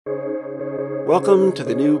Welcome to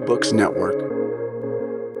the New Books Network.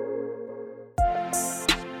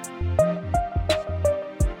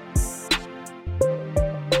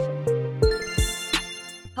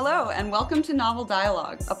 Hello, and welcome to Novel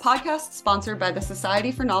Dialogue, a podcast sponsored by the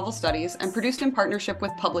Society for Novel Studies and produced in partnership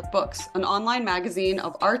with Public Books, an online magazine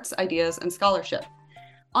of arts, ideas, and scholarship.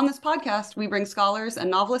 On this podcast, we bring scholars and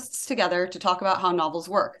novelists together to talk about how novels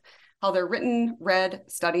work, how they're written, read,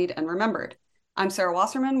 studied, and remembered. I'm Sarah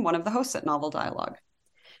Wasserman, one of the hosts at Novel Dialogue.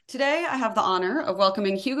 Today, I have the honor of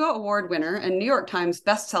welcoming Hugo Award winner and New York Times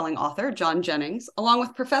bestselling author John Jennings, along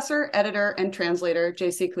with professor, editor, and translator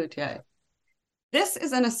J.C. Cloutier. This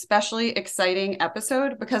is an especially exciting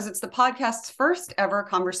episode because it's the podcast's first ever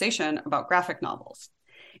conversation about graphic novels.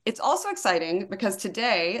 It's also exciting because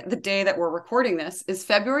today, the day that we're recording this, is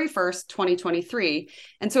February 1st, 2023.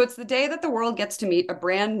 And so it's the day that the world gets to meet a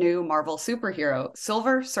brand new Marvel superhero,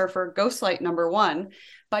 Silver Surfer Ghostlight #1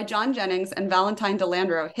 by John Jennings and Valentine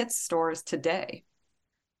DeLandro hits stores today.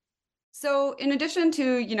 So in addition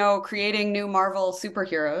to, creating new Marvel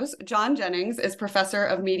superheroes, John Jennings is professor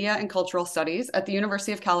of media and cultural studies at the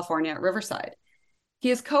University of California at Riverside. He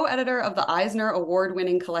is co-editor of the Eisner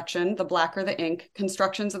Award-winning collection, The Blacker the Ink,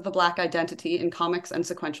 Constructions of the Black Identity in Comics and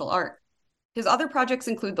Sequential Art. His other projects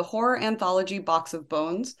include the horror anthology Box of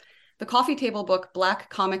Bones, the coffee table book Black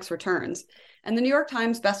Comics Returns, and the New York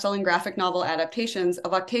Times bestselling graphic novel adaptations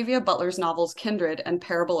of Octavia Butler's novels Kindred and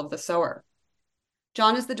Parable of the Sower.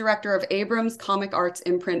 John is the director of Abrams Comic Arts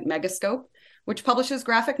imprint Megascope, which publishes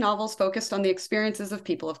graphic novels focused on the experiences of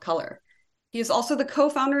people of color. He is also the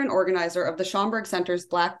co-founder and organizer of the Schomburg Center's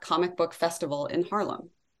Black Comic Book Festival in Harlem.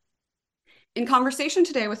 In conversation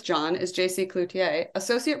today with John is J.C. Cloutier,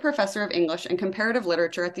 Associate Professor of English and Comparative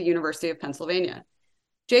Literature at the University of Pennsylvania.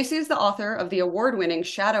 J.C. is the author of the award-winning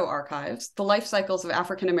Shadow Archives, The Life Cycles of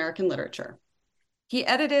African American Literature. He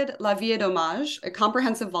edited La Vie d'Hommage, a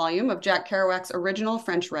comprehensive volume of Jack Kerouac's original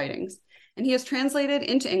French writings, and he has translated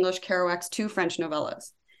into English Kerouac's 2 French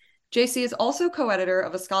novellas. J.C. is also co-editor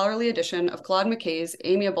of a scholarly edition of Claude McKay's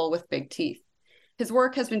Amiable with Big Teeth. His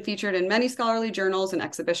work has been featured in many scholarly journals and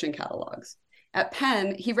exhibition catalogs. At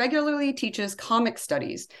Penn, he regularly teaches comic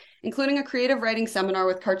studies, including a creative writing seminar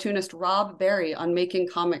with cartoonist Rob Berry on making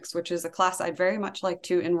comics, which is a class I'd very much like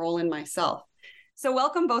to enroll in myself. So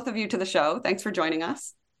welcome both of you to the show. Thanks for joining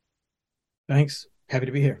us. Thanks. Happy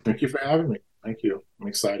to be here. Thank you for having me. Thank you. I'm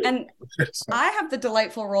excited. And I have the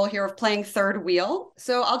delightful role here of playing third wheel.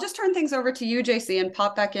 So I'll just turn things over to you, JC, and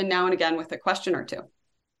pop back in now and again with a question or two.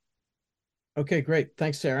 Okay, great.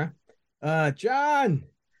 Thanks, Sarah. John,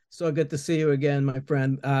 so good to see you again, my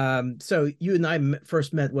friend. So you and I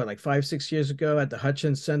first met, like 5-6 years ago at the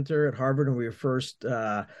Hutchins Center at Harvard, and we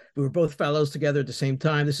were both fellows together at the same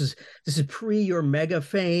time. This is pre your mega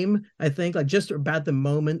fame, I think, like just about the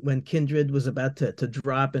moment when Kindred was about to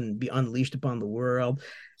drop and be unleashed upon the world.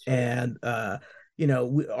 And our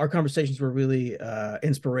conversations were really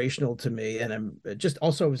inspirational to me, and I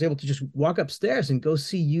was able to just walk upstairs and go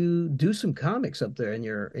see you do some comics up there in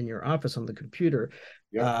your office on the computer.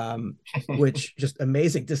 Yep. Which just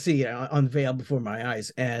amazing to see unveiled before my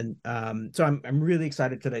eyes. And so I'm really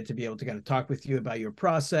excited today to be able to kind of talk with you about your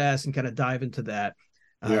process and kind of dive into that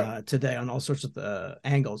today on all sorts of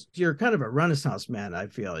angles. You're kind of a Renaissance man, I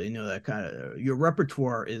feel. That kind of your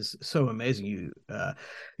repertoire is so amazing. You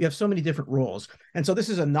have so many different roles, and so this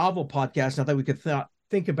is a novel podcast. I thought we could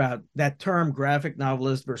think about that term, graphic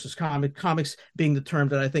novelist versus comics being the term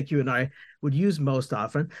that I think you and I would use most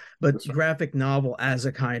often, but right. Graphic novel as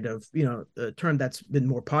a kind of, a term that's been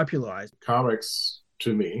more popularized. Comics,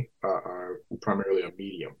 to me, are primarily a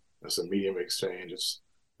medium. It's a medium exchange. It's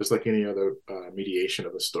just like any other mediation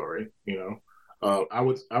of a story, I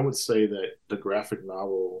would say that the graphic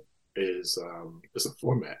novel is a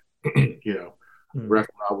format,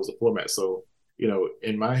 Graphic novel is a format. So,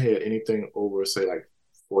 in my head, anything over, say, like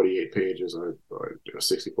 48 pages or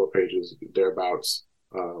 64 pages, thereabouts,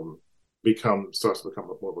 starts to become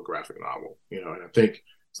more of a graphic novel, and I think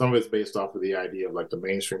some of it's based off of the idea of like the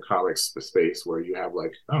mainstream comics space where you have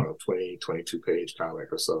 20, 22 page comic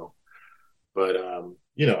or so. But,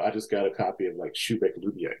 I just got a copy of like Schubeck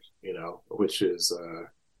Lubiek, which is,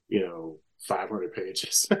 500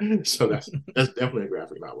 pages. So that's definitely a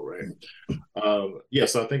graphic novel, right?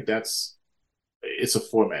 So I think it's a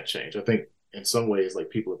format change. I think in some ways, like,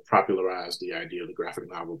 people have popularized the idea of the graphic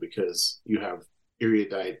novel because you have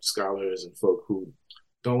erudite scholars and folk who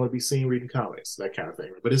don't want to be seen reading comics, that kind of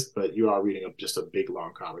thing. But you are reading just a big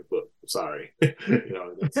long comic book. Sorry,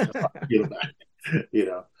 that's how I feel about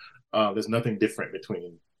it. There's nothing different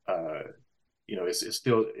between. It's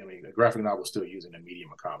still. I mean, a graphic novel is still using the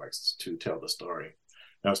medium of comics to tell the story.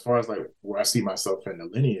 Now, as far as like where I see myself in the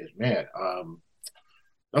lineage, man,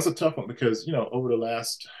 that's a tough one because, over the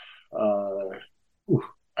last,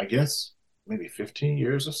 I guess maybe 15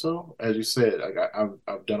 years or so, as you said, like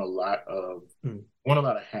I've done a lot of, worn a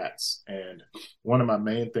lot of hats. And one of my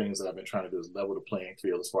main things that I've been trying to do is level the playing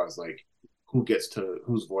field as far as like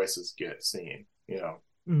whose voices get seen, I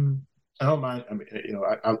don't mind. I mean,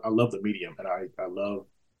 I love the medium, and I love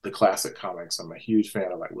the classic comics. I'm a huge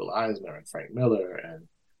fan of like Will Eisner and Frank Miller, and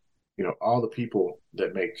all the people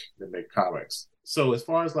that make comics. So as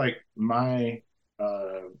far as like my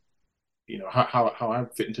how I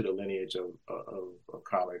fit into the lineage of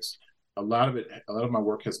comics, a lot of my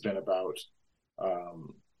work has been about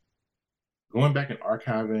going back and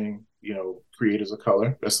archiving creators of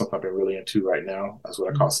color. That's something I've been really into right now. That's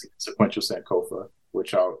what I call sequential Sankofa,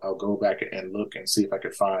 which I'll go back and look and see if I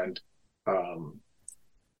could find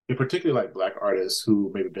in particular like Black artists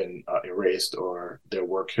who maybe been erased or their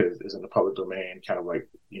work is in the public domain, kind of like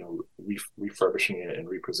refurbishing it and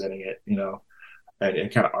representing it,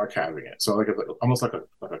 and kind of archiving it. So like almost like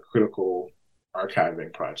a critical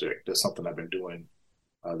archiving project. That's something I've been doing.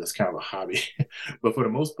 That's kind of a hobby, but for the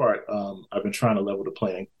most part, I've been trying to level the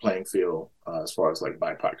playing field as far as like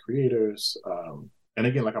BIPOC creators. And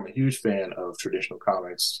again, like I'm a huge fan of traditional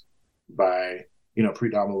comics by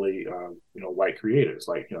predominantly white creators.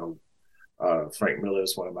 Like Frank Miller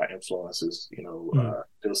is one of my influences. Bill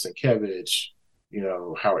Sienkiewicz,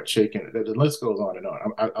 Howard Chaykin. The list goes on and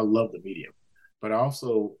on. I love the medium, but I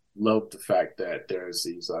also love the fact that there's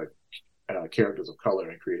these characters of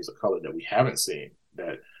color and creators of color that we haven't seen.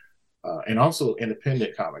 That and also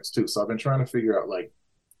independent comics too. So I've been trying to figure out like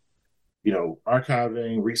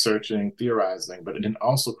archiving, researching, theorizing, but then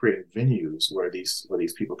also creating venues where these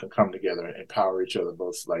people can come together and empower each other,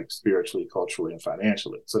 both like spiritually, culturally, and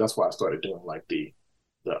financially. So that's why I started doing like the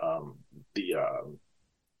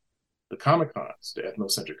Comic Cons, the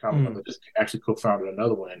ethnocentric Comic Cons. I just actually co-founded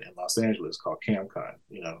another one in Los Angeles called CamCon.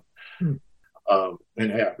 And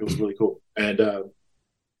yeah, it was really cool. And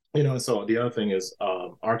and so the other thing is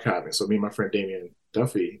archiving. So me and my friend Damian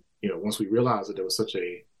Duffy, once we realized that there was such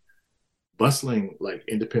a bustling like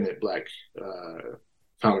independent Black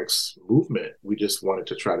comics movement, we just wanted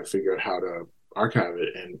to try to figure out how to archive it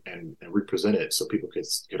and represent it so people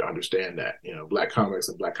could understand that Black comics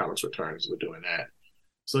and Black comics returns were doing that.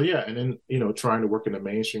 So yeah, and then trying to work in the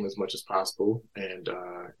mainstream as much as possible and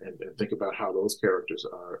think about how those characters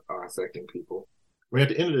are affecting people. I mean, at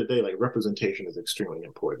the end of the day, like representation is extremely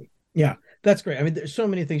important. Yeah, that's great. I mean, there's so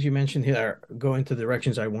many things you mentioned here going to the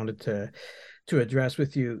directions I wanted to address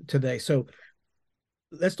with you today. So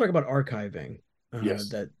let's talk about archiving. Yes.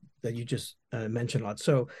 That you just mentioned a lot.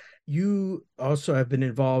 So you also have been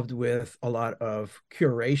involved with a lot of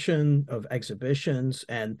curation of exhibitions,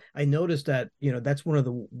 and I noticed that that's one of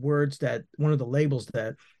the labels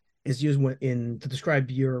that is used to describe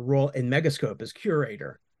your role in Megascope as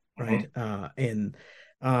curator, right? And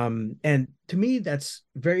to me, that's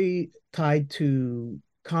very tied to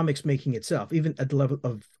comics making itself, even at the level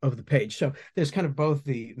of the page. So there's kind of both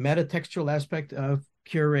the metatextual aspect of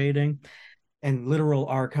curating and literal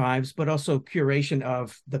archives, but also curation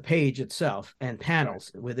of the page itself and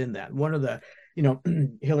panels within that. One of the,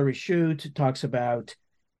 Hilary Shute talks about,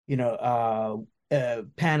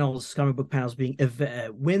 panels, comic book panels being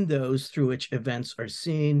windows through which events are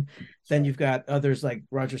seen. Then you've got others like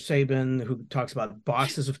Roger Sabin, who talks about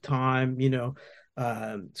boxes of time,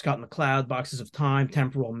 Scott McCloud, boxes of time,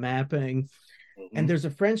 temporal mapping. And there's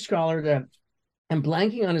a French scholar that I'm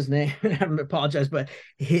blanking on his name, I apologize, but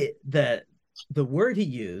the word he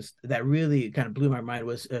used that really kind of blew my mind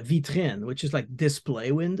was vitrine, which is like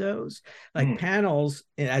display windows, like panels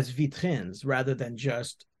as vitrines rather than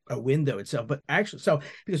just a window itself. But actually,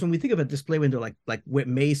 because when we think of a display window like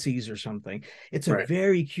Macy's or something, it's a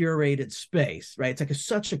very curated space, right? It's like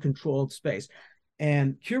such a controlled space,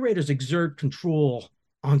 and curators exert control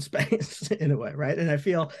on space in a way, right? And I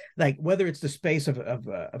feel like whether it's the space of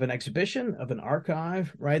an exhibition, of an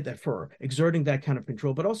archive, right, that for exerting that kind of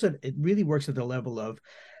control, but also it really works at the level of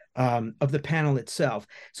the panel itself.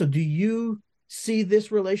 So do you see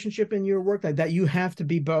this relationship in your work, like that you have to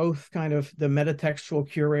be both kind of the metatextual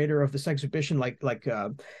curator of this exhibition, like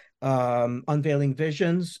Unveiling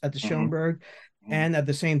Visions at the Schoenberg, and at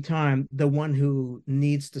the same time the one who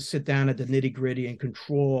needs to sit down at the nitty-gritty and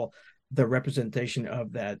control the representation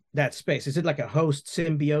of that space? Is it like a host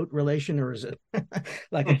symbiote relation, or is it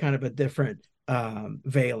like a kind of a different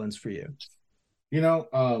valence for you?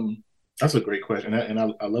 That's a great question, and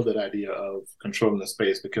I love that idea of controlling the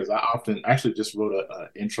space, because I often actually just wrote an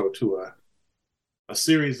intro to a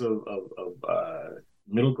series of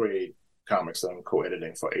middle grade comics that I'm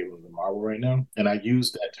co-editing for Abrams and Marvel right now. And I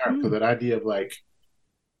use that term because that idea of like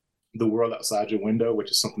the world outside your window,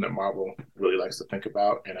 which is something that Marvel really likes to think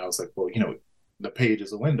about. And I was like, well, the page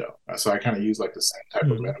is a window. So I kind of use like the same type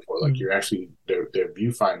of metaphor. Like you're actually, they're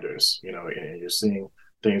viewfinders, and you're seeing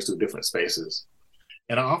things through different spaces.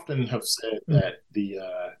 And I often have said that the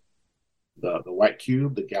white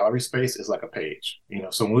cube, the gallery space, is like a page.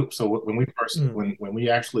 So when we first when we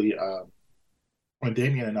actually when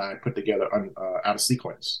Damien and I put together Out of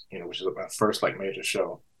Sequence, which is my first like major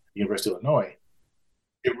show, University of Illinois,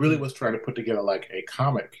 it really was trying to put together like a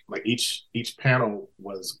comic. Like each panel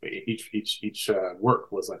was each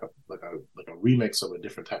work was like a remix of a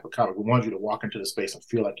different type of comic. We wanted you to walk into the space and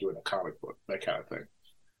feel like you were in a comic book, that kind of thing.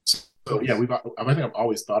 So yeah, I think I've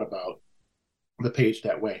always thought about the page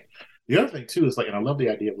that way. The other thing too is like, and I love the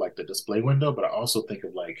idea of like the display window, but I also think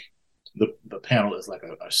of like the panel as like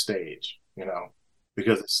a stage,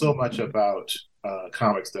 because it's so much about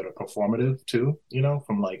comics that are performative too,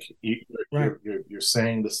 from like you're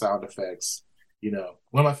saying the sound effects.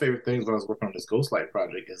 One of my favorite things when I was working on this Ghostlight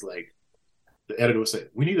project is like the editor would say,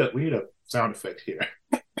 we need a sound effect here.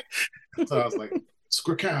 So I was like,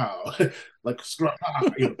 skrakow, like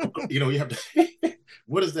skrakow, you have to,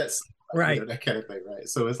 what is that? Right. That kind of thing, right?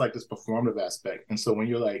 So it's like this performative aspect. And so when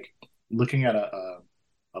you're like looking at a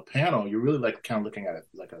panel, you're really like kind of looking at it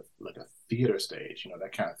like a theater stage,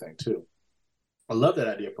 that kind of thing too. I love that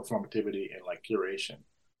idea of performativity and like curation.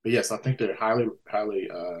 But yes, I think they're highly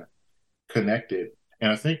connected.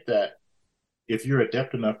 And I think that if you're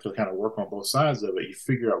adept enough to kind of work on both sides of it, you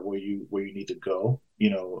figure out where you need to go,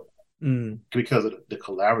 because of the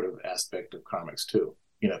collaborative aspect of comics too,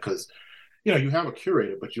 because you have a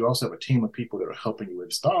curator, but you also have a team of people that are helping you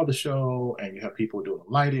install the show, and you have people doing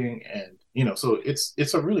lighting, and so it's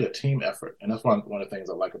really a team effort. And that's one of the things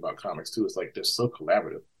I like about comics too. It's like they're so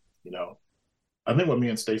collaborative. I think what me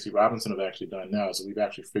and Stacey Robinson have actually done now is we've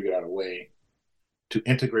actually figured out a way to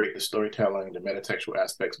integrate the storytelling, the metatextual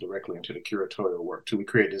aspects directly into the curatorial work too. We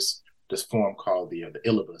created this form called the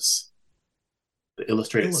Illabus, the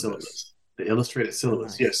illustrated syllabus. The illustrated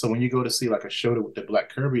syllabus. Nice. Yeah. So when you go to see like a show that Black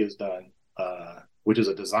Kirby has done, which is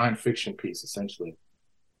a design fiction piece, essentially,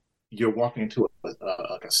 you're walking into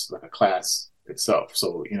a class itself.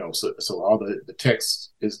 So so all the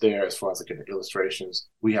text is there as far as like in the illustrations.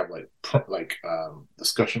 We have like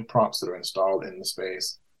discussion prompts that are installed in the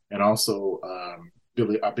space, and also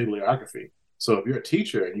our bibliography. So if you're a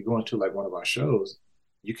teacher and you go into like one of our shows,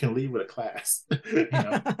 you can leave with a class.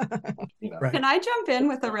 Right. Can I jump in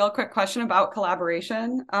with a real quick question about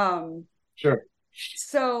collaboration? Sure.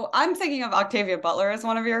 So I'm thinking of Octavia Butler as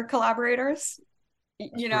one of your collaborators,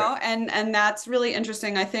 and that's really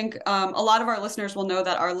interesting. I think a lot of our listeners will know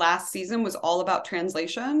that our last season was all about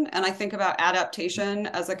translation. And I think about adaptation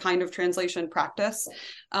as a kind of translation practice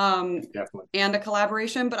and a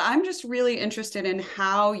collaboration. But I'm just really interested in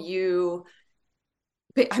how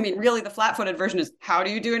really the flat-footed version is how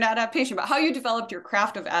do you do an adaptation, but how you developed your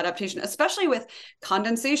craft of adaptation, especially with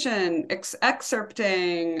condensation,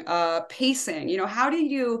 excerpting, pacing. How do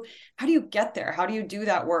you get there? How do you do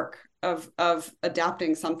that work of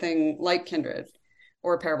adapting something like Kindred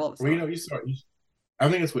or a Parable of the Storm? Well, I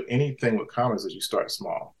think it's with anything with comics is you start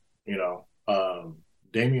small.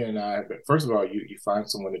 Damien and I have been, first of all, you find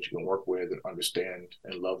someone that you can work with and understand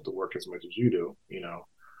and love the work as much as you do.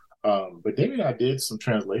 But Damien and I did some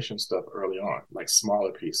translation stuff early on, like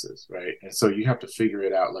smaller pieces, right? And so you have to figure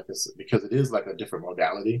it out, because it is like a different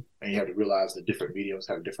modality, and you have to realize that different mediums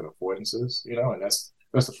have different affordances, and that's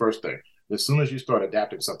the first thing. As soon as you start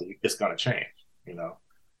adapting something, it's going to change,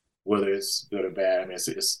 whether it's good or bad. I mean,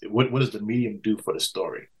 what does the medium do for the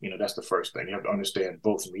story? That's the first thing. You have to understand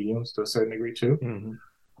both mediums to a certain degree too,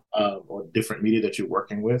 or different media that you're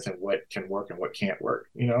working with, and what can work and what can't work.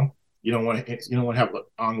 You don't want to have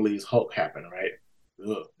Ang Lee's Hulk happen, right? You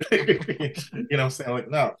know what I'm saying? Like,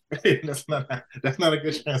 no, that's not a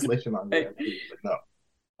good translation on that. But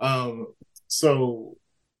no. So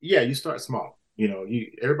yeah, you start small.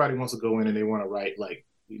 Everybody wants to go in and they want to write like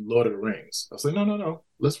Lord of the Rings. I say, no.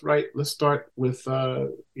 Let's start with a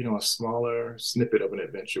smaller snippet of an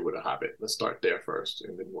adventure with a hobbit. Let's start there first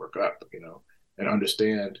and then work up, and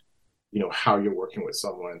understand how you're working with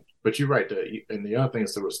someone. But you're right. And the other thing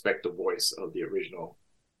is to respect the voice of the original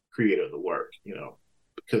creator of the work,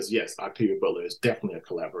 because yes, Octavia Butler is definitely a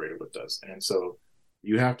collaborator with us. And so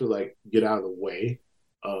you have to like get out of the way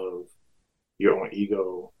of your own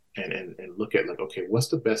ego and look at like, okay, what's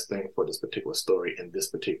the best thing for this particular story in this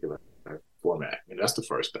particular format? And that's the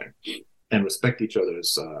first thing. And respect each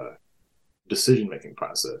other's decision-making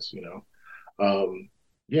process,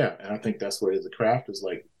 Yeah. And I think that's what it is. The craft is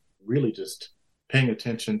like, really just paying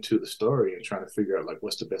attention to the story and trying to figure out like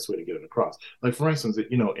what's the best way to get it across. Like for instance,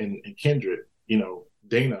 in Kindred,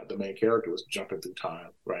 Dana, the main character, was jumping through time,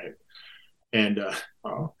 right? And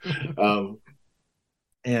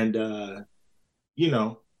and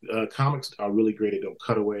comics are really great at doing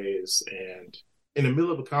cutaways, and in the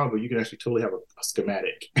middle of a comic book, you can actually totally have a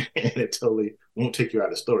schematic, and it totally won't take you out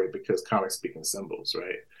of the story because comics speak in symbols,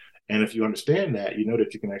 right? And if you understand that, you know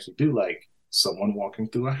that you can actually do like someone walking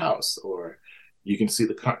through a house, or you can see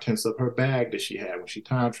the contents of her bag that she had when she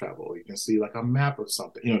time traveled, or you can see like a map of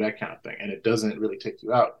something, that kind of thing. And it doesn't really take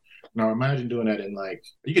you out. Now imagine doing that in like,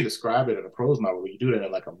 you can describe it in a prose novel, but you do that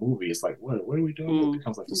in like a movie, it's like, what are we doing? It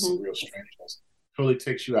becomes like this surreal strangeness. Totally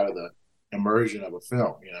takes you out of the immersion of a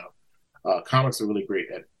film, Comics are really great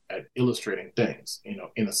at illustrating things,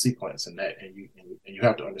 in a sequence and you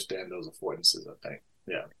have to understand those affordances, I think.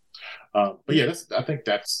 Yeah. But yeah, I think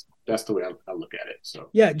that's the way I look at it. So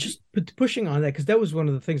yeah, just pushing on that, because that was one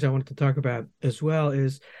of the things I wanted to talk about as well.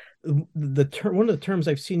 Is the term, one of the terms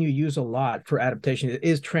I've seen you use a lot for adaptation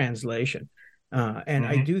is translation, and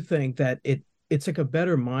I do think that it's like a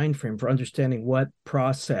better mind frame for understanding what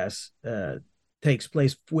process takes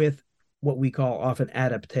place with what we call often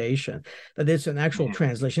adaptation, that it's an actual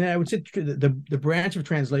translation. And I would say the branch of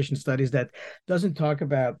translation studies that doesn't talk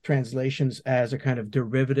about translations as a kind of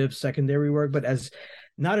derivative secondary work, but as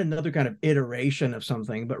not another kind of iteration of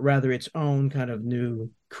something, but rather its own kind of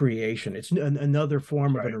new creation. It's another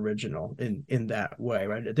form of an original in that way,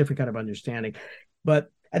 right? A different kind of understanding.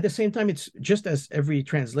 But at the same time, it's just as every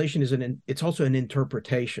translation is it's also an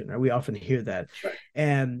interpretation. Right? We often hear that. Right.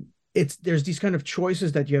 And there's these kind of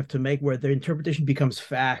choices that you have to make where the interpretation becomes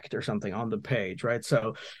fact or something on the page, right?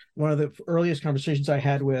 So one of the earliest conversations I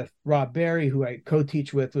had with Rob Barry, who I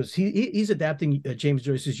co-teach with, was he's adapting James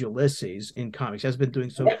Joyce's Ulysses in comics. He has been doing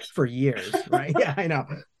so for years, right? Yeah, I know.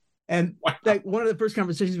 And like one of the first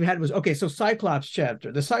conversations we had was, okay, so Cyclops chapter.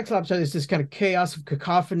 The Cyclops chapter is this kind of chaos of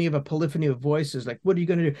cacophony of a polyphony of voices. Like, what are you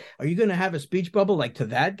going to do? Are you going to have a speech bubble like to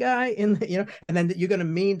that guy and then you're going to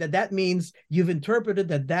mean that means you've interpreted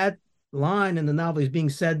that line in the novel is being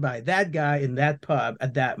said by that guy in that pub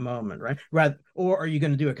at that moment, right? Or are you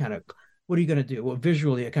going to do a kind of, what are you going to do? Well,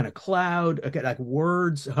 visually, a kind of cloud, like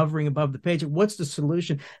words hovering above the page. What's the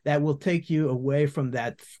solution that will take you away from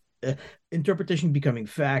that interpretation becoming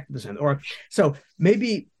fact? Or so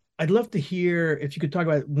maybe I'd love to hear if you could talk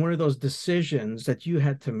about one of those decisions that you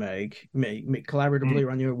had to make collaboratively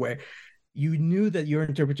around your way. You knew that your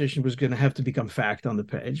interpretation was going to have to become fact on the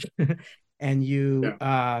page, and you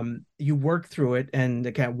worked through it. And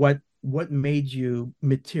kind of what made you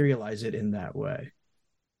materialize it in that way?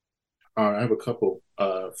 I have a couple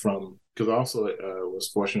because I also was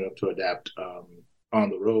fortunate enough to adapt On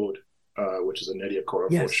the Road, which is a Nnedi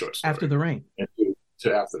Okorafor short story. After the Rain. And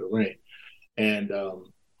to After the Rain. And,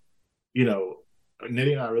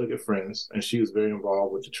 Nnedi and I are really good friends, and she was very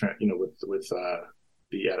involved with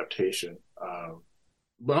the adaptation,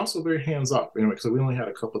 but also very hands-off, because we only had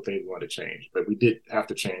a couple of things we wanted to change, but we did have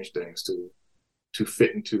to change things to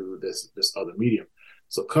fit into this other medium.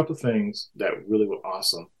 So a couple of things that really were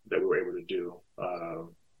awesome that we were able to do.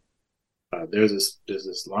 There's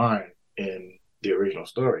this line in the original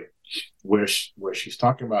story where she's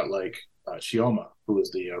talking about like Chioma, who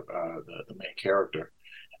is the main character,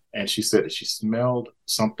 and she said that she smelled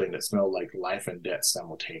something that smelled like life and death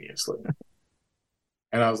simultaneously.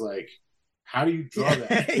 And I was like, how do you draw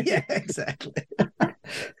that? Yeah, exactly.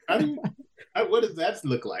 What does that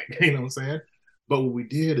look like? You know what I'm saying? But what we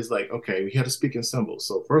did is like, okay, we had to speak in symbols.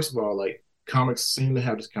 So first of all, like comics seem to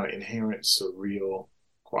have this kind of inherent surreal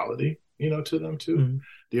quality, to them too. Mm-hmm.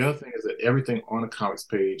 The other thing is that everything on a comics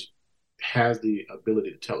page has the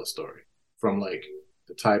ability to tell a story, from like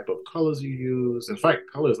the type of colors you use. In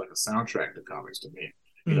fact, color is like a soundtrack to comics to me.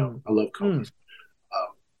 I love colors.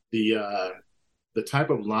 The type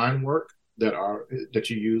of line work that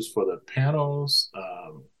you use for the panels,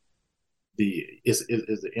 is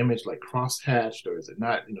the image like cross-hatched, or is it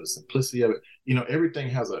not? The simplicity of it. Everything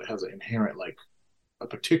has an inherent like a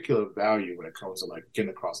particular value when it comes to like getting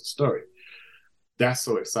across a story. That's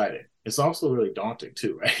so exciting. It's also really daunting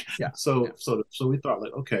too, right? Yeah. So we thought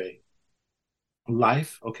like, okay,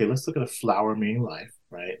 life. Okay, let's look at a flower meaning life,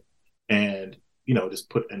 right? And just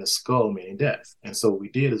put in a skull meaning death. And so what we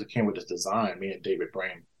did is we came with this design. Me and David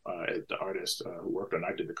Brame, the artist who worked on,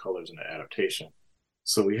 I did the colors and the adaptation.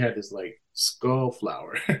 So we had this like skull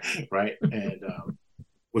flower, right? And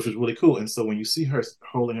which was really cool. And so when you see her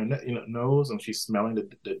holding her nose and she's smelling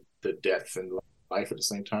the death and life at the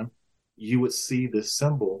same time, you would see this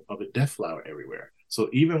symbol of a death flower everywhere. So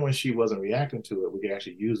even when she wasn't reacting to it, we could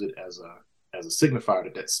actually use it as as a signifier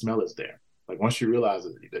that that smell is there. Like once you realize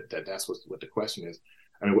that that's what the question is,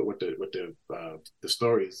 I mean, what the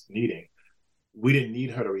story is needing, we didn't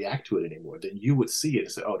need her to react to it anymore. Then you would see it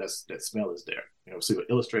and say, oh, that smell is there. You know, so we're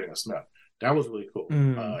illustrating a smell. That was really cool.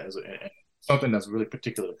 And something that's really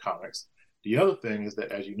particular to comics. The other thing is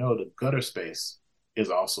that, as you know, the gutter space is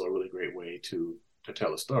also a really great way to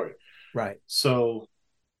tell a story. Right. So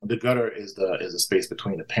the gutter is the space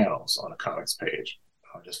between the panels on a comics page.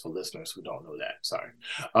 Just for listeners who don't know that, sorry.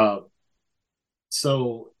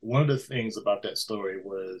 So one of the things about that story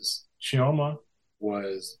was Chioma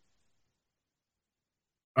was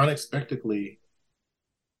unexpectedly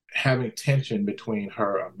having tension between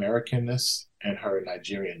her Americanness and her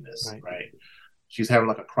Nigerianness, right? She's having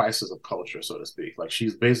like a crisis of culture, so to speak. Like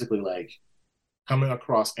she's basically like coming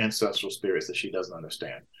across ancestral spirits that she doesn't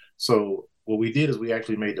understand. So what we did is we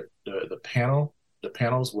actually made the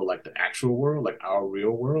panels were like the actual world, like our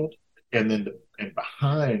real world. And then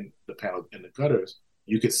behind the panel in the gutters,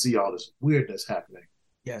 you could see all this weirdness happening.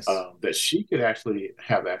 Yes. That she could actually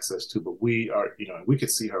have access to, but we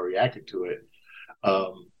could see her reacting to it.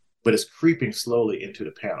 But it's creeping slowly into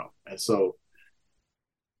the panel. And so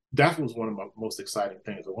that was one of my most exciting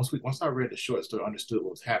things. But once I read the short story, understood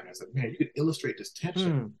what was happening, I said, man, you could illustrate this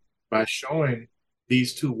tension by showing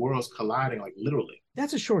these two worlds colliding, like literally.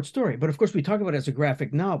 That's a short story, but of course we talk about it as a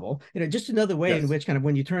graphic novel. You know, just another way in which kind of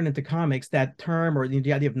when you turn into comics, that term or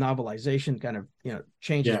the idea of novelization kind of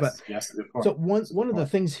changes. So one of the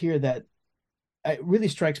things here that really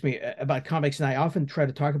strikes me about comics, and I often try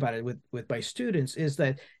to talk about it with my students, is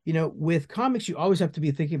that with comics you always have to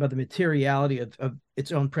be thinking about the materiality of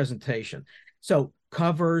its own presentation. So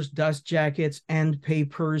covers, dust jackets, end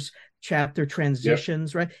papers, chapter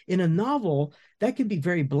transitions, right? In a novel, that can be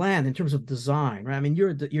very bland in terms of design, right? I mean,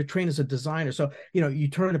 you're trained as a designer, so you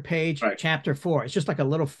turn a page, chapter 4, it's just like a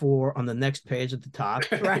little 4 on the next page at the top,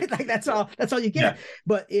 right? Like that's all you get.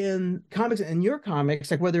 But in comics, in your comics,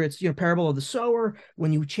 like whether it's Parable of the Sower,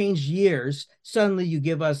 when you change years, suddenly you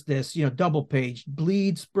give us this double page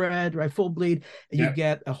bleed spread, right? Full bleed. You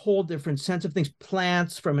get a whole different sense of things.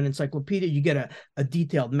 Plants from an encyclopedia. You get a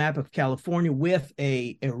detailed map of California with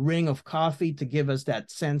a ring of coffee to give us that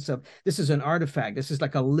sense of this is an artifact. This is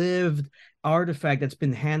like a lived artifact that's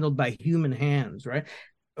been handled by human hands, right?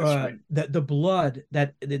 The blood,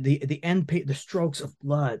 that the end page, the strokes of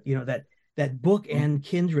blood, that bookend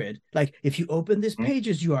kindred. Like if you open these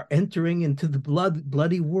pages, you are entering into the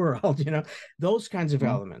bloody world. Those kinds of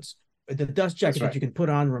elements. The dust jacket that you can put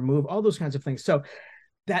on, remove, all those kinds of things. So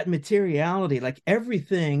that materiality, like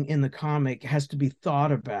everything in the comic, has to be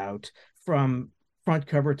thought about from front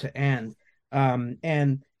cover to end.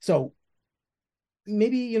 And so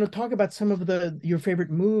maybe talk about some of your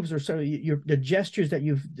favorite moves or the gestures that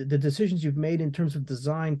the decisions you've made in terms of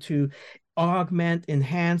design to augment,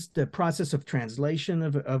 enhance the process of translation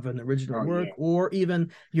of an original work, or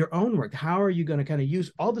even your own work. How are you going to kind of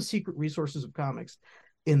use all the secret resources of comics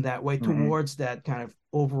in that way towards that kind of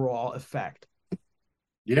overall effect?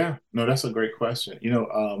 Yeah, no, that's a great question.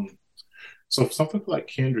 So something like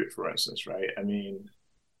Kindred, for instance, right? I mean,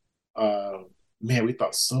 man, we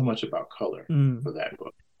thought so much about color for that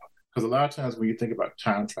book. Because a lot of times when you think about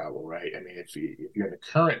time travel, right? I mean, if you're in the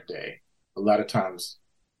current day, a lot of times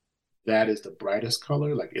that is the brightest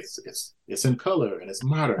color. Like it's in color and it's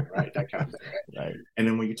modern, right? That kind of thing, right? Right. And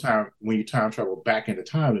then when you time travel back into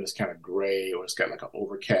time, then it's kind of gray, or it's got like an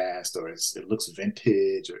overcast, or it looks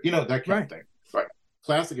vintage, or that kind of thing, right?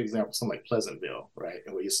 Classic example, something like Pleasantville, right?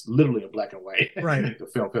 And where it's literally in black and white, right? The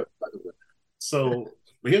film. So.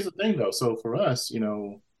 But here's the thing, though. So for us,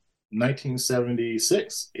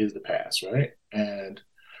 1976 is the past, right? And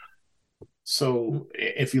so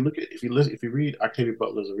if you read Octavia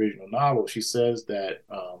Butler's original novel, she says that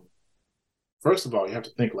first of all, you have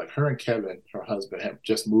to think like her and Kevin, her husband, have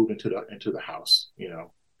just moved into the house.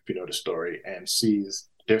 If you know the story, and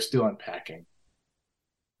they're still unpacking.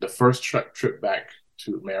 The first trip back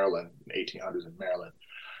to Maryland, in the 1800s in Maryland.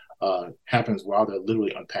 Happens while they're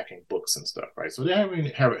literally unpacking books and stuff, right? So they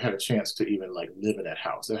haven't had a chance to even like live in that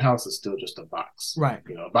house. That house is still just a box, right?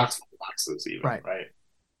 A box full of boxes, even, right?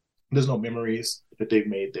 There's no memories that they've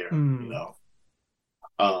made there,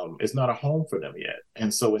 It's not a home for them yet.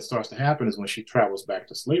 And so what starts to happen is when she travels back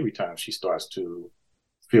to slavery time, she starts to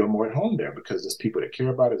feel more at home there because there's people that care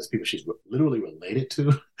about her. There's people she's literally related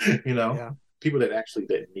to, people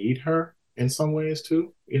that need her in some ways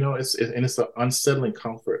too. It's an unsettling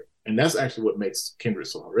comfort. And that's actually what makes Kindred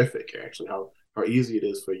so horrific, actually, how easy it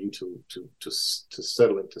is for you to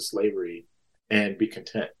settle into slavery and be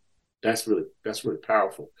content. That's really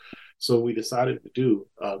powerful. So we decided to do,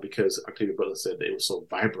 because Octavia Butler said that it was so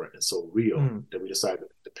vibrant and so real, that we decided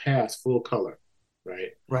to pass full color, right?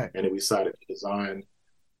 Right. And then we decided to design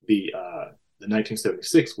the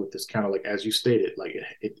 1976 with this kind of like, as you stated, like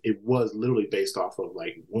it was literally based off of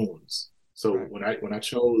like wounds. So when I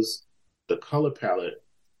chose the color palette,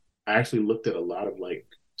 I actually looked at a lot of like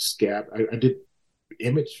scab. I did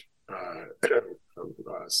image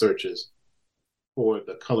searches for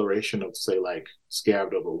the coloration of, say, like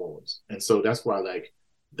scabbed over wounds, and so that's why like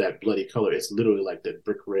that bloody color, it's literally like that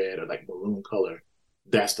brick red or like maroon color.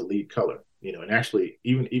 That's the lead color, and actually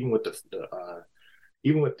even with the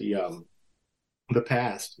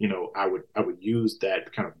past, I would use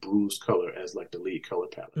that kind of bruised color as like the lead color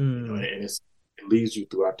palette, and it leads you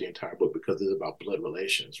throughout the entire book because it's about blood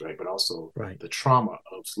relations, right? But also the trauma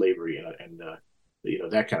of slavery and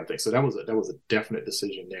that kind of thing. So that was a definite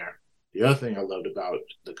decision there. The other thing I loved about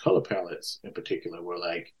the color palettes in particular were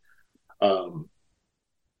like the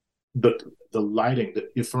lighting.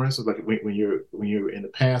 For instance, like when you're in the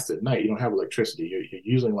past at night, you don't have electricity. You're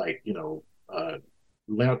using like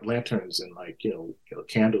lanterns and like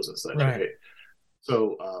candles and such. Right?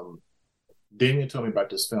 So Damien told me about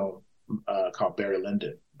this film called Barry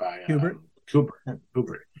Lyndon by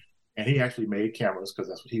Kubrick, and he actually made cameras because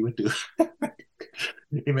that's what he would do.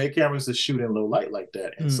 He made cameras to shoot in low light like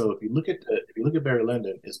that. And so if you look at Barry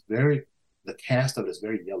Lyndon, the cast of it is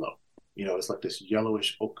very yellow. It's like this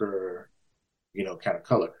yellowish ochre, kind of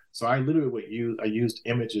color. So I literally used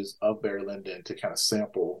images of Barry Lyndon to kind of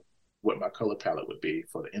sample what my color palette would be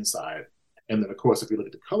for the inside. And then of course, if you look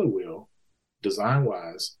at the color wheel, design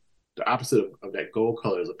wise, the opposite of that gold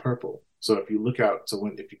color is a purple. So if you look out,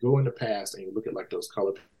 if you go in the past and you look at like those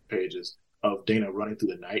color pages of Dana running through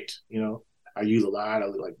the night, I use a lot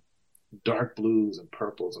of like dark blues and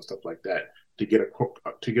purples and stuff like that to get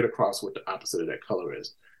across what the opposite of that color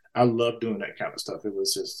is. I love doing that kind of stuff.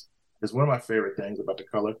 It's one of my favorite things about the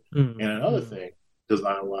color. And another thing,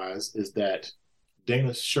 design wise, is that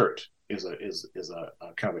Dana's shirt is a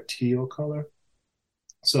kind of a teal color.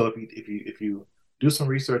 So if you do some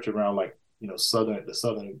research around like the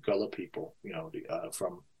Southern Gullah people,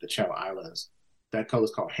 from the Channel Islands, that color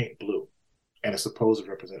is called Haint Blue. And it's supposed to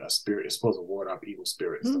represent a spirit. It's supposed to ward off evil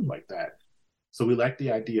spirits, stuff like that. So we like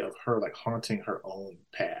the idea of her like haunting her own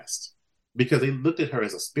past because they looked at her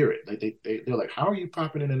as a spirit. Like they're like, how are you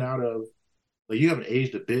popping in and out of? Like you haven't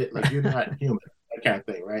aged a bit. Like you're not human. That kind of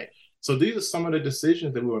thing, right? So these are some of the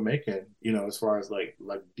decisions that we were making. As far as like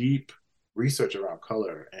deep research around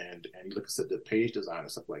color and you look at the page design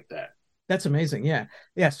and stuff like that. That's amazing. Yeah.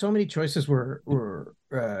 So many choices were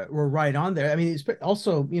right on there. I mean, it's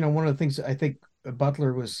also, one of the things I think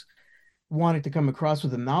Butler was wanting to come across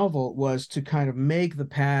with the novel was to kind of make the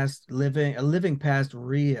past a living past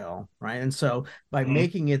real, right? And so by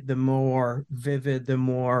making it the more vivid, the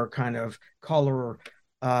more kind of color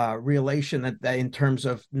relation that in terms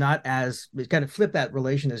of not as kind of flip that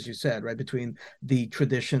relation, as you said, right, between the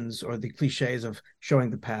traditions or the cliches of showing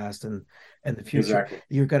the past and the future. Exactly.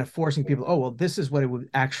 You're kind of forcing people, oh, well, this is what it would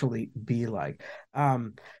actually be like.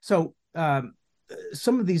 So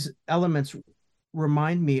some of these elements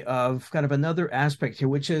remind me of kind of another aspect here,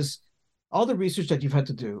 which is all the research that you've had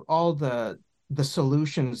to do, all the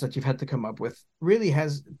solutions that you've had to come up with really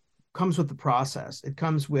comes with the process. It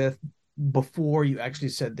comes with before you actually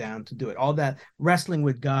sit down to do it, all that wrestling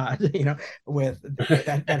with God, with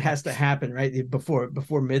that has to happen right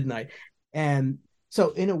before midnight. And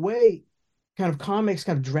so in a way, kind of comics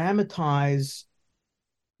kind of dramatize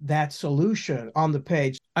that solution on the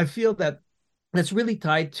page. I feel that that's really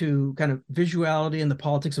tied to kind of visuality and the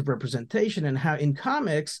politics of representation, and how in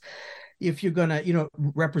comics, if you're going to,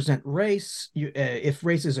 represent race, if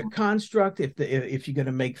race is a construct, if you're going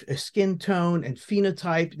to make a skin tone and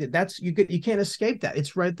phenotype, that's you can't escape that.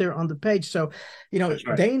 It's right there on the page. So, right.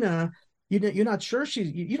 Dana, you're not sure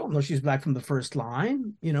you don't know she's black from the first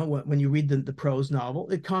line. When you read the prose novel,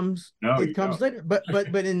 it comes later.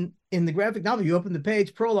 But in the graphic novel, you open the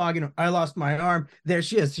page, prologue, I lost my arm. There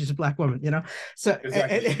she is. She's a black woman. So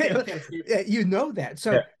exactly.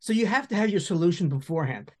 That. So you have to have your solution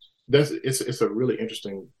beforehand. It's a really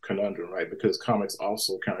interesting conundrum, right? Because comics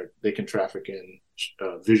also they can traffic in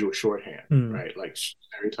visual shorthand, right? Like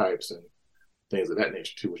stereotypes and things of that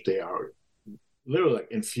nature too, which they are literally like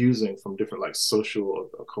infusing from different like social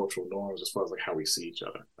or cultural norms as far as like how we see each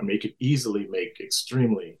other. I mean, it could easily make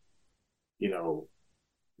extremely,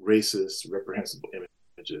 racist, reprehensible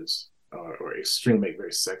images, or extremely make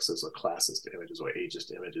very sexist or classist images or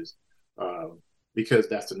ageist images, because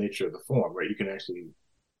that's the nature of the form, right? You can actually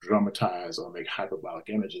dramatize or make hyperbolic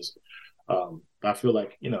images. I feel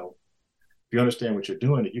like, you understand what you're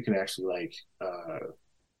doing, you can actually like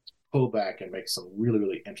pull back and make some really,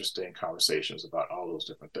 really interesting conversations about all those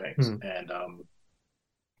different things. And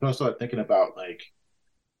so I started thinking about like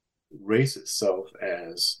race itself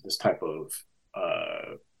as this type of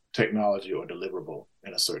technology or deliverable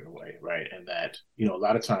in a certain way, right? And that, you know, a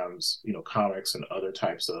lot of times, you know, comics and other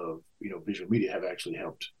types of, you know, visual media have actually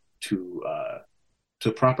helped to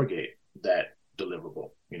propagate that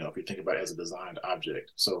deliverable, you know, if you think about it as a designed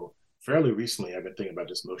object. So fairly recently, I've been thinking about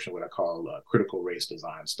this notion, what I call critical race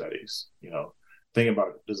design studies, you know, thinking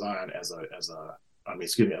about design as a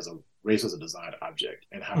race as a designed object,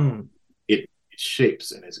 and how it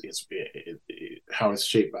shapes and how it's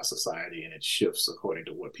shaped by society, and it shifts according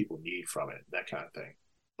to what people need from it, that kind of thing.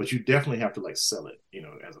 But you definitely have to like sell it, you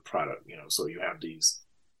know, as a product, you know, so you have these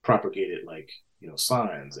propagated like, you know,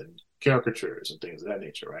 signs and caricatures and things of that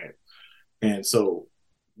nature, right? And so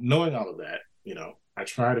knowing all of that, you know, I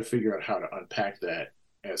try to figure out how to unpack that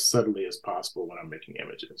as subtly as possible when I'm making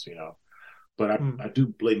images, you know. But I do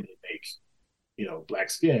blatantly make, you know, black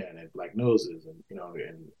skin and black noses, and, you know,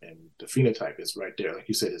 and the phenotype is right there. Like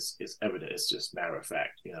you said, it's evident. It's just matter of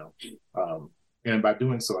fact, you know. And by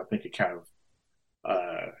doing so, I think it kind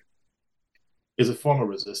of is a form of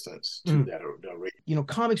resistance to that. You know,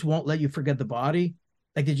 comics won't let you forget the body.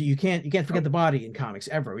 Like, you can't forget the body in comics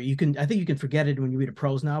ever. I think you can forget it when you read a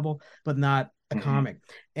prose novel, but not a comic.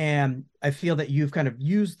 And I feel that you've kind of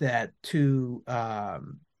used that to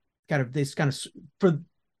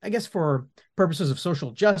for purposes of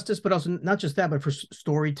social justice, but also not just that, but for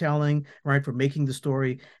storytelling, right? For making the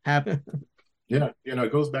story happen. Yeah, you know,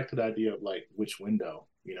 it goes back to the idea of like which window,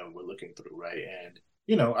 you know, we're looking through, right? And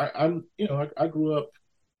you know, I grew up,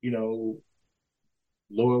 you know,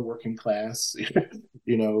 lower working class,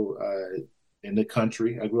 you know, in the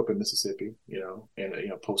country. I grew up in Mississippi, you know, in you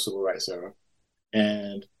know, post civil rights era,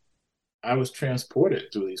 and I was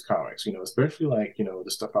transported through these comics, you know, especially like, you know,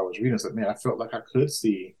 the stuff I was reading. It's like, man, I felt like I could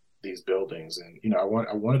see these buildings, and you know,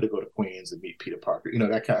 I wanted to go to Queens and meet Peter Parker, you know,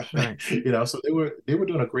 that kind of thing, right. You know. So they were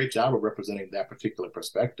doing a great job of representing that particular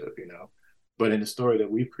perspective, you know. But in the story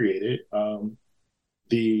that we've created,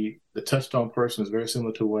 the touchstone person is very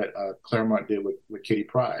similar to what Claremont did with Kitty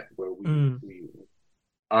Pryde, where we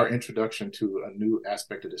our introduction to a new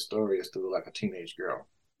aspect of the story is through like a teenage girl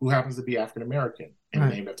who happens to be African American and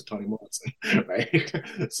named after Toni Morrison, right?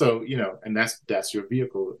 So, you know, and that's your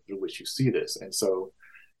vehicle through which you see this. And so,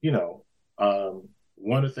 you know,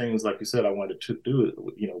 one of the things, like you said, I wanted to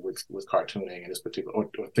do, you know, with cartooning and this particular, or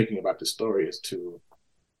thinking about this story, is to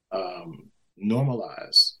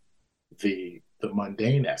normalize the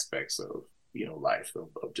mundane aspects of, you know, life,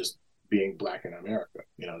 of just being Black in America,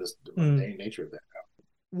 you know, the mundane nature of that.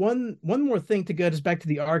 One more thing to get us back to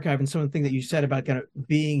the archive and some of the things that you said about kind of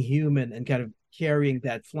being human and kind of carrying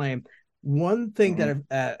that flame. One thing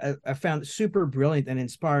that I found super brilliant and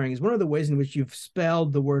inspiring is one of the ways in which you've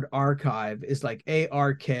spelled the word archive is like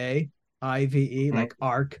ARKIVE, like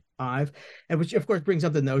archive, and which of course brings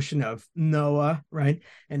up the notion of Noah, right?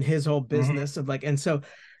 And his whole business of like, and so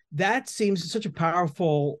that seems such a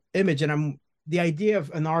powerful image. And the idea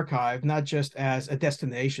of an archive, not just as a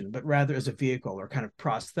destination, but rather as a vehicle or kind of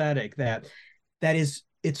prosthetic that is,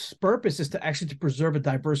 its purpose is to actually to preserve a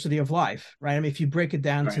diversity of life, right? I mean, if you break it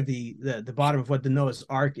down to the bottom of what the Noah's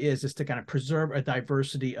Ark is to kind of preserve a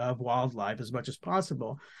diversity of wildlife as much as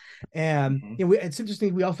possible. And you know, it's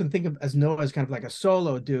interesting, we often think of as Noah as kind of like a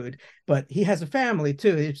solo dude, but he has a family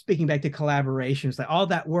too. It's speaking back to collaborations, like all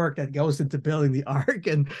that work that goes into building the ark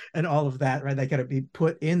and all of that, right? That got to be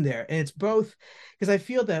put in there. And it's both, because I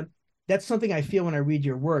feel that that's something I feel when I read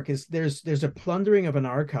your work, is there's a plundering of an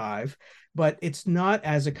archive, but it's not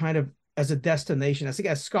as a kind of as a destination. I think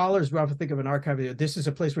as scholars, we often think of an archive, this is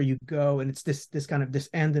a place where you go and it's this kind of this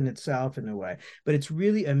end in itself in a way, but it's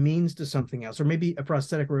really a means to something else, or maybe a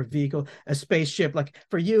prosthetic or a vehicle, a spaceship. Like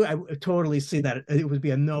for you, I totally see that it would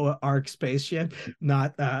be a Noah Ark spaceship,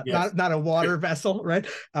 not a water vessel, right?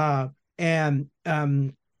 Yeah, and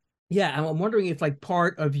I'm wondering if like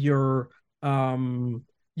part of your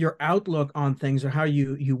outlook on things or how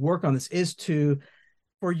you work on this is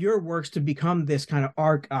for your works to become this kind of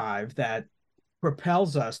archive that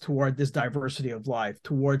propels us toward this diversity of life,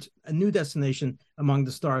 towards a new destination among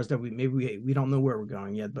the stars that we don't know where we're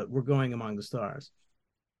going yet, but we're going among the stars.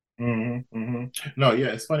 No, yeah,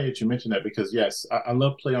 it's funny that you mentioned that, because yes, I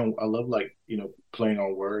love like, you know, playing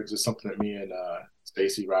on words. It's something that me and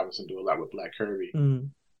Stacey Robinson do a lot with Black Kirby.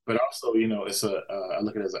 But also, you know, it's I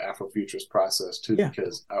look at it as an Afrofuturist process too,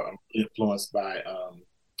 because I'm influenced by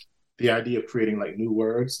the idea of creating like new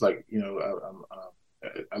words. Like, you know,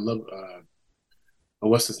 I love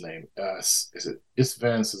what's his name? Is it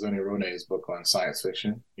Istvan Cesare-Rone's book on science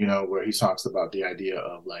fiction? You know, where he talks about the idea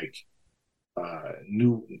of like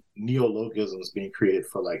new neologisms being created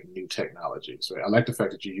for like new technologies. Right. I like the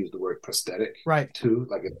fact that you use the word prosthetic, Right. too,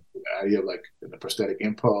 like the idea of like the prosthetic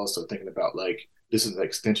impulse, or thinking about like this is an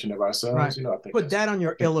extension of ourselves. Right. You know, I think put that on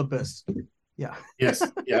your Illabus. Yeah. Yes,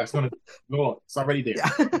 yeah, it's gonna go on. It's already there.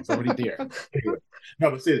 Yeah. It's already there. Anyway,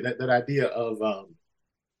 no, but see that idea of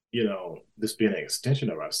you know, this being an extension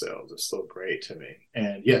of ourselves is so great to me.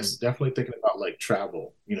 And yes, definitely thinking about like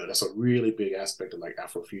travel. You know, that's a really big aspect of like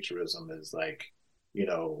Afrofuturism is like, you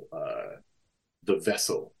know, the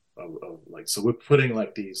vessel of like, so we're putting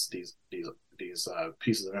like these pieces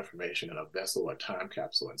of information in a vessel, a time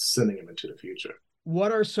capsule, and sending them into the future.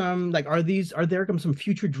 What are some like are there some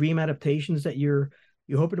future dream adaptations that you're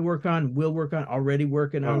hoping to work on, will work on, already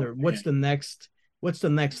working on, or what's the next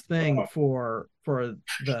thing for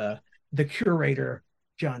the curator,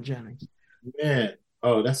 John Jennings? Man,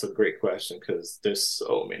 oh, that's a great question because there's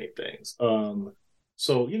so many things.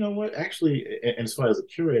 So you know what? Actually, and as far as a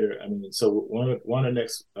curator, I mean, so one of the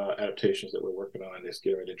next adaptations that we're working on that's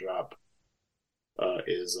getting ready to drop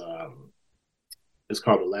is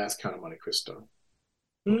called The Last Count of Monte Cristo.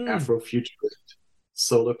 Afrofuturist,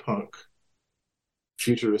 solar punk,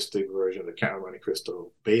 futuristic version of the Count of Monte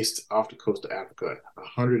Cristo, based off the coast of Africa,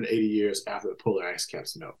 180 years after the polar ice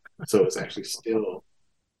caps melt. So it's actually still,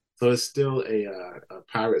 a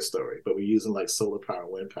pirate story, but we're using like solar power,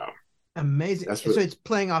 wind power. Amazing. So it's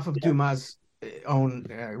playing off of Dumas' own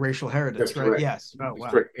racial heritage, that's right? Correct. Yes. Oh,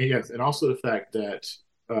 wow. Correct. And yes, and also the fact that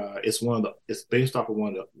it's based off of one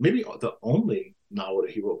of the, maybe the only novel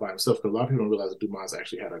that he wrote by himself, because a lot of people don't realize that Dumas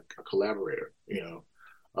actually had a collaborator, you know,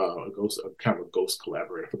 a kind of a ghost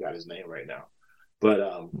collaborator. I forgot his name right now,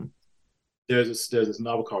 but there's this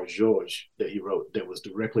novel called George that he wrote that was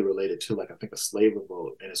directly related to, like, I think, a slave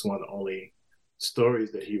revolt, and it's one of the only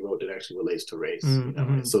stories that he wrote that actually relates to race. You know,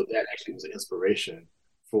 and so that actually was the inspiration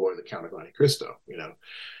for the Count of Monte Cristo. You know,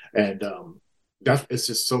 and it's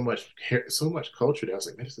just so much culture that I was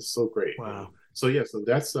like, man, this is so great. Wow. You know? So yeah, so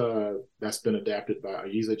that's been adapted by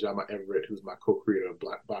Ayiza Jama Everett, who's my co-creator of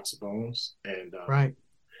Black Box of Bones, and right,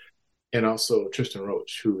 and also Tristan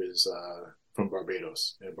Roach, who is from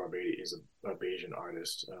Barbados, and Barbados is a Barbadian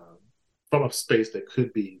artist from a space that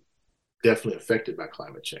could be definitely affected by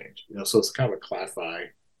climate change. You know, so it's kind of a cli-fi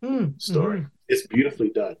story. It's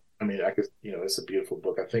beautifully done. I mean, it's a beautiful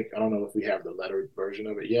book. I don't know if we have the lettered version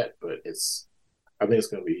of it yet, but I think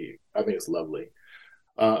it's lovely.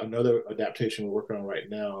 Another adaptation we're working on right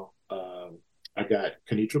now, I got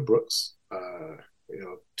Kenitra Brooks,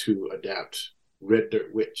 to adapt Red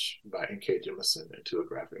Dirt Witch by N.K. Jemisin into a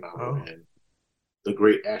graphic novel. And the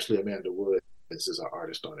great Ashley Amanda Wood is our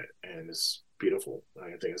artist on it, and it's beautiful. I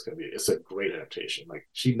think it's a great adaptation. Like,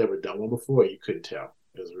 she'd never done one before, you couldn't tell.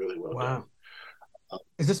 It was really well done.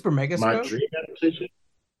 Is this for Megascope? My dream adaptation.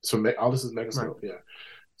 So all this is Megascope, right. Yeah.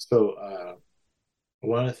 So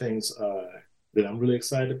one of the things that I'm really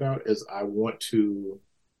excited about is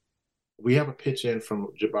we have a pitch in from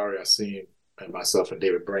Jabari Asim and myself and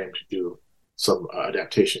David Brame to do some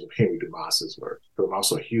adaptations of Henry Dumas's work. Because I'm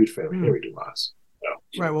also a huge fan of Henry Dumas.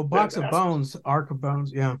 Right. Well, Box of Bones, Ark of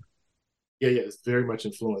Bones, yeah. Yeah, it's very much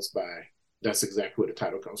influenced by. That's exactly where the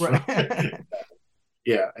title comes from.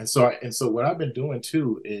 Yeah, and so what I've been doing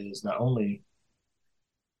too is not only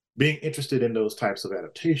being interested in those types of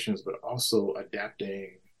adaptations, but also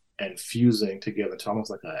adapting and fusing together to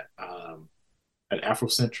almost like an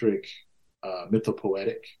Afrocentric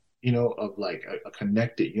mythopoetic, you know, of like a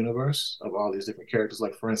connected universe of all these different characters.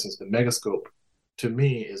 Like, for instance, the Megascope to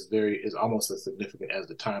me is almost as significant as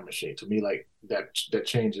the Time Machine. To me, like that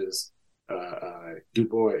changes Du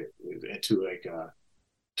Bois into like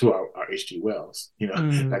to our H.G. Wells, you know,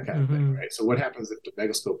 that kind of thing, right? So what happens if the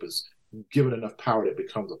Megascope is given enough power that it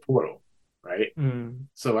becomes a portal, right?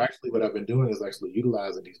 So actually what I've been doing is actually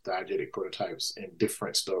utilizing these diegetic prototypes in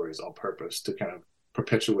different stories on purpose to kind of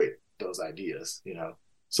perpetuate those ideas, you know?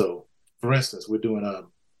 So for instance, we're doing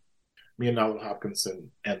me and Nolan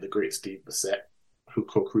Hopkinson and the great Steve Bissett, who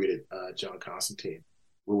co-created John Constantine.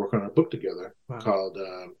 We're working on a book together called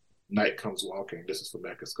Night Comes Walking. This is for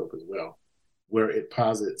Megascope as well, where it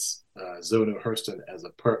posits Zoe Hurston as a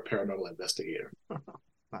paranormal investigator.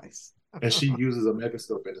 Nice. And she uses a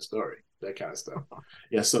Megascope in the story, that kind of stuff.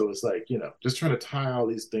 Yeah, so it's like, you know, just trying to tie all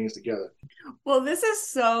these things together. Well, this is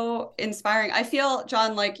so inspiring. I feel,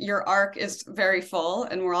 John, like your arc is very full,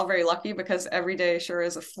 and we're all very lucky because every day sure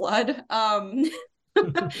is a flood. But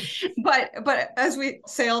as we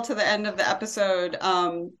sail to the end of the episode,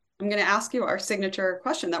 I'm going to ask you our signature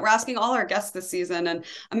question that we're asking all our guests this season. And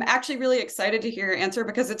I'm actually really excited to hear your answer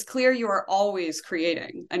because it's clear you are always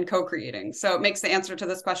creating and co-creating. So it makes the answer to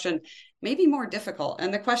this question maybe more difficult.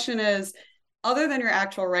 And the question is, other than your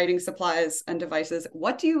actual writing supplies and devices,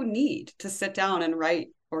 what do you need to sit down and write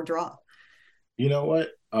or draw? You know what?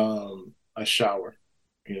 A shower,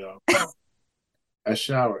 a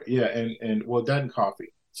shower. Yeah. And well, that and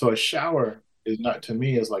coffee. So a shower is not, to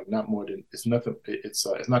me, is like not more than, it's nothing. It's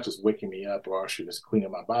not just waking me up or actually just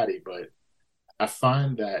cleaning my body, but I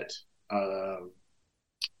find that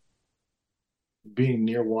being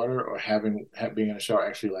near water or being in a shower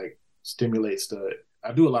actually like stimulates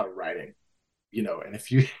I do a lot of writing, and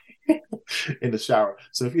if you in the shower,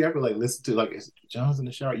 so if you ever like listen to like, is John's in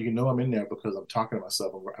the shower, I'm in there because I'm talking to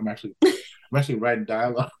myself. I'm actually writing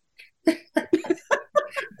dialogue.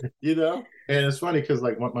 And it's funny because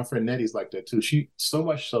like my friend Nettie's like that too. She so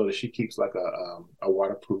much so that she keeps like a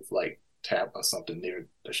waterproof like tab or something near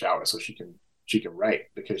the shower so she can write,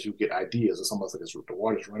 because you get ideas. It's almost like the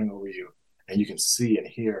water's running over you and you can see and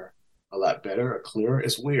hear a lot better or clearer.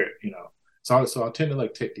 It's weird, So I tend to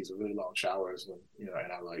like take these really long showers when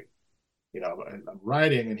and I like I'm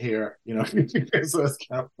writing in here, so it's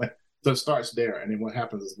kind of like, so it starts there, and then what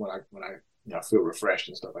happens is when I feel refreshed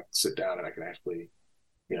and stuff, I can sit down and I can actually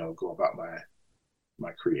go about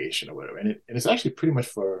my creation or whatever. And it's actually pretty much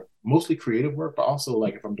for mostly creative work, but also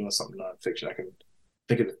like if I'm doing something nonfiction, I can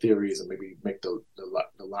think of the theories and maybe make the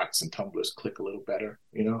locks and tumblers click a little better,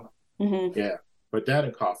 Mm-hmm. Yeah. But that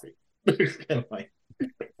and coffee. Kind of like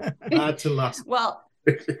lots and lots. Well,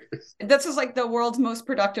 this is like the world's most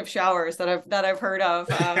productive showers that I've heard of.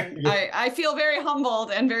 Yeah. I feel very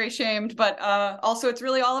humbled and very shamed, but also it's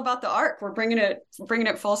really all about the art. We're bringing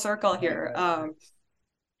it full circle here.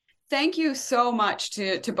 Thank you so much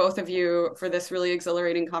to both of you for this really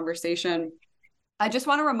exhilarating conversation. I just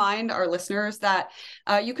want to remind our listeners that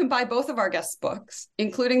you can buy both of our guests' books,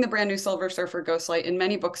 including the brand new Silver Surfer Ghostlight, in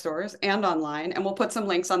many bookstores and online. And we'll put some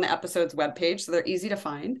links on the episode's webpage so they're easy to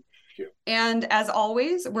find. And as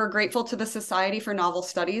always, we're grateful to the Society for Novel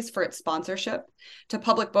Studies for its sponsorship, to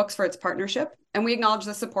Public Books for its partnership, and we acknowledge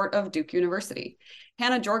the support of Duke University.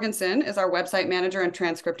 Hannah Jorgensen is our website manager and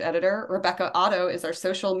transcript editor, Rebecca Otto is our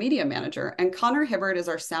social media manager, and Connor Hibbard is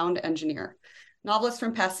our sound engineer. Novelists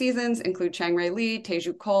from past seasons include Chang-Rae Lee,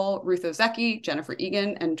 Teju Cole, Ruth Ozeki, Jennifer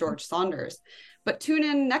Egan, and George Saunders. But tune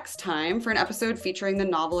in next time for an episode featuring the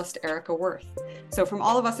novelist Erica Worth. So from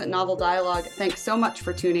all of us at Novel Dialogue, thanks so much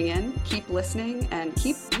for tuning in. Keep listening and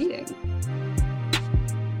keep reading.